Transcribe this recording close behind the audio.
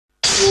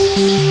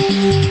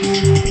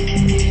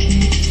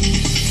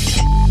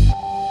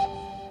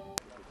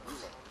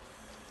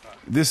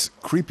This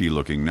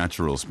creepy-looking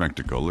natural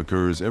spectacle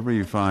occurs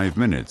every 5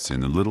 minutes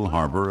in the little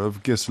harbor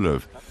of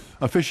Gislöv,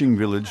 a fishing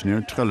village near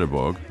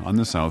Trelleborg on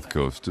the south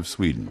coast of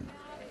Sweden.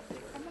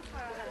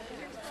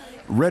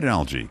 Red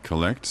algae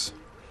collects,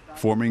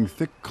 forming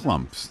thick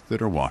clumps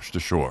that are washed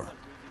ashore.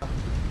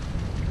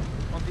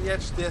 On the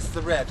edge there's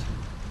the red.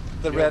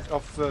 The red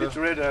of... It's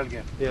red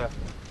algae. Yeah.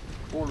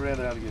 All red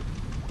algae.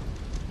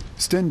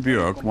 Sten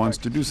Björk wants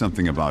to do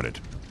something about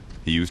it.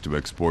 He used to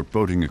export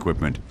boating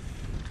equipment.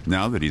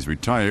 Now that he's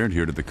retired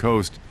here to the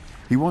coast,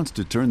 he wants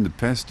to turn the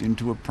pest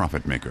into a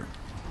profit maker.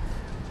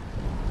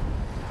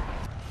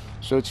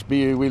 So it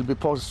will be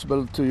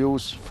possible to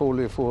use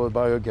fully for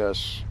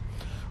biogas,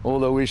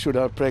 although we should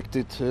have packed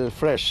it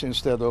fresh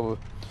instead of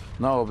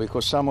now,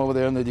 because some of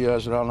the energy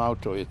has run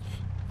out of it.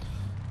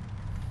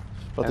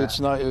 But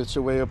it's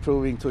a way of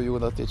proving to you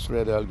that it's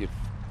red algae.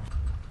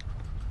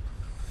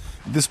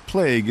 This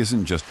plague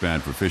isn't just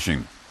bad for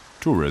fishing.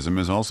 Tourism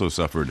has also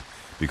suffered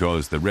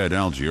because the red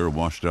algae are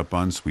washed up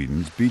on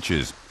Sweden's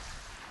beaches.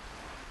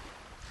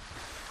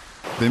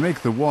 They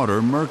make the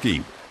water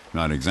murky,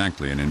 not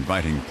exactly an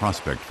inviting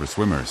prospect for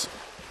swimmers.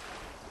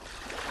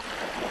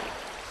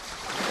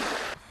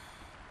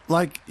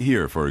 Like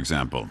here, for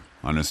example,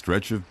 on a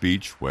stretch of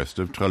beach west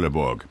of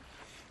Trelleborg.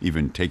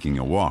 Even taking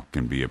a walk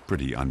can be a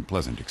pretty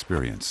unpleasant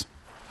experience.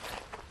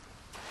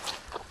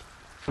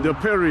 The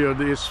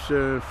period is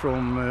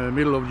from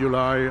middle of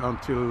July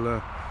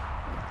until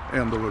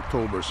end of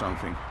October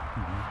something.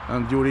 Mm-hmm.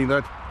 And during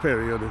that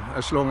period,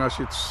 as long as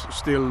it's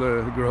still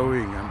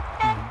growing and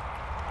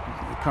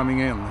coming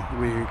in,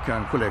 we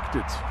can collect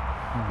it.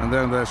 Mm-hmm. And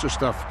then there's a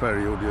stuff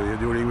period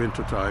during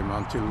winter time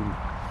until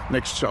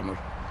next summer.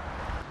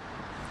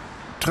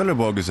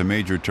 Trelleborg is a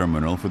major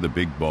terminal for the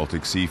big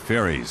Baltic Sea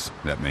ferries.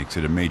 That makes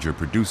it a major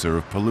producer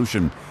of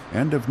pollution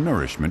and of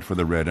nourishment for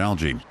the red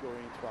algae.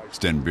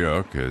 Sten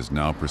Björk has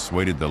now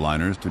persuaded the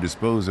liners to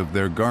dispose of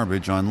their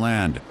garbage on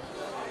land.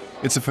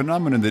 It's a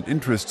phenomenon that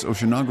interests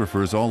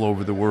oceanographers all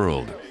over the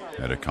world.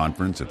 At a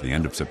conference at the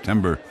end of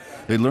September,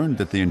 they learned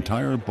that the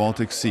entire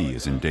Baltic Sea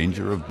is in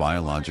danger of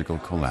biological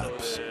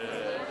collapse.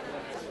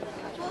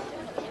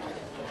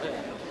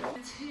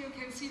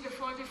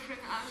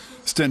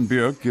 Sten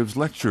Björk gives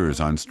lectures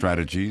on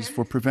strategies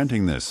for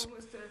preventing this.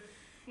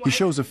 He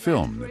shows a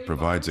film that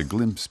provides a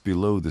glimpse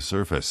below the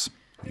surface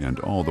and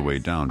all the way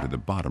down to the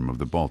bottom of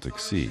the Baltic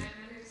Sea.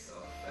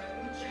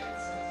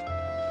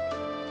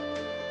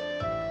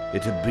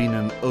 It had been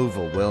an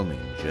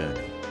overwhelming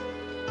journey.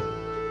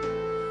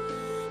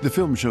 The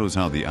film shows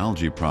how the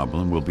algae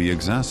problem will be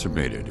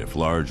exacerbated if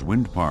large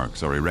wind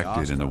parks are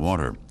erected in the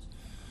water.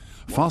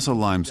 Fossil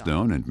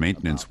limestone and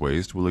maintenance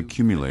waste will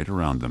accumulate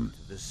around them,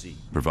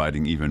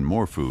 providing even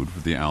more food for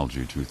the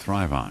algae to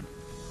thrive on.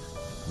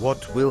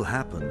 What will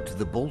happen to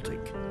the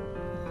Baltic?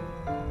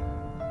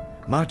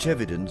 Much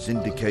evidence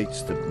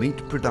indicates that meat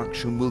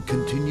production will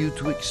continue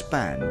to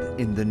expand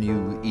in the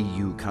new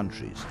EU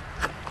countries.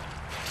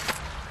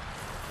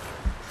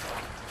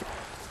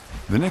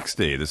 The next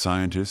day, the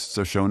scientists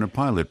are shown a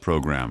pilot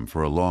program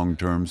for a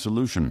long-term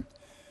solution.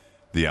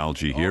 The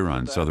algae here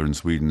on southern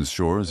Sweden's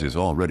shores is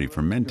already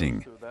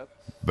fermenting,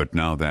 but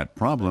now that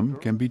problem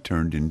can be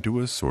turned into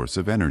a source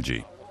of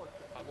energy.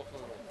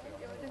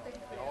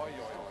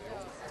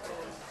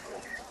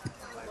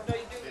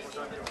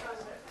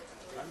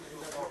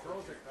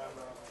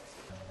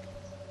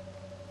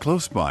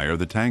 Close by are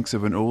the tanks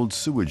of an old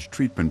sewage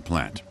treatment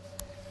plant.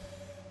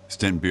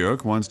 Sten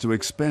Björk wants to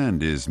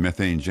expand his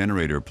methane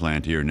generator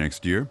plant here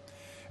next year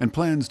and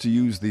plans to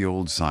use the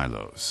old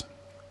silos.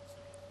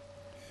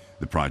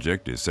 The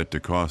project is set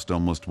to cost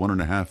almost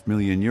 €1.5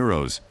 million,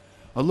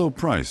 a low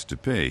price to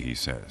pay, he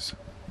says.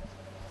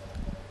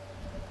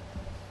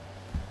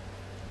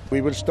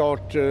 We will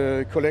start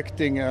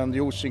collecting and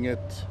using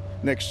it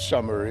next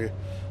summer,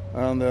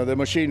 and the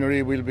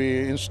machinery will be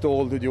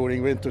installed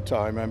during winter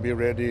time and be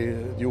ready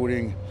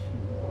during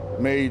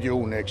May,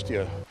 June next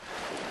year.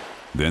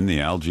 Then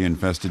the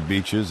algae-infested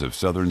beaches of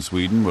southern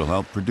Sweden will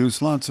help produce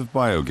lots of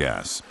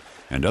biogas,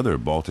 and other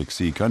Baltic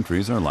Sea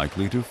countries are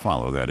likely to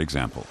follow that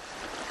example.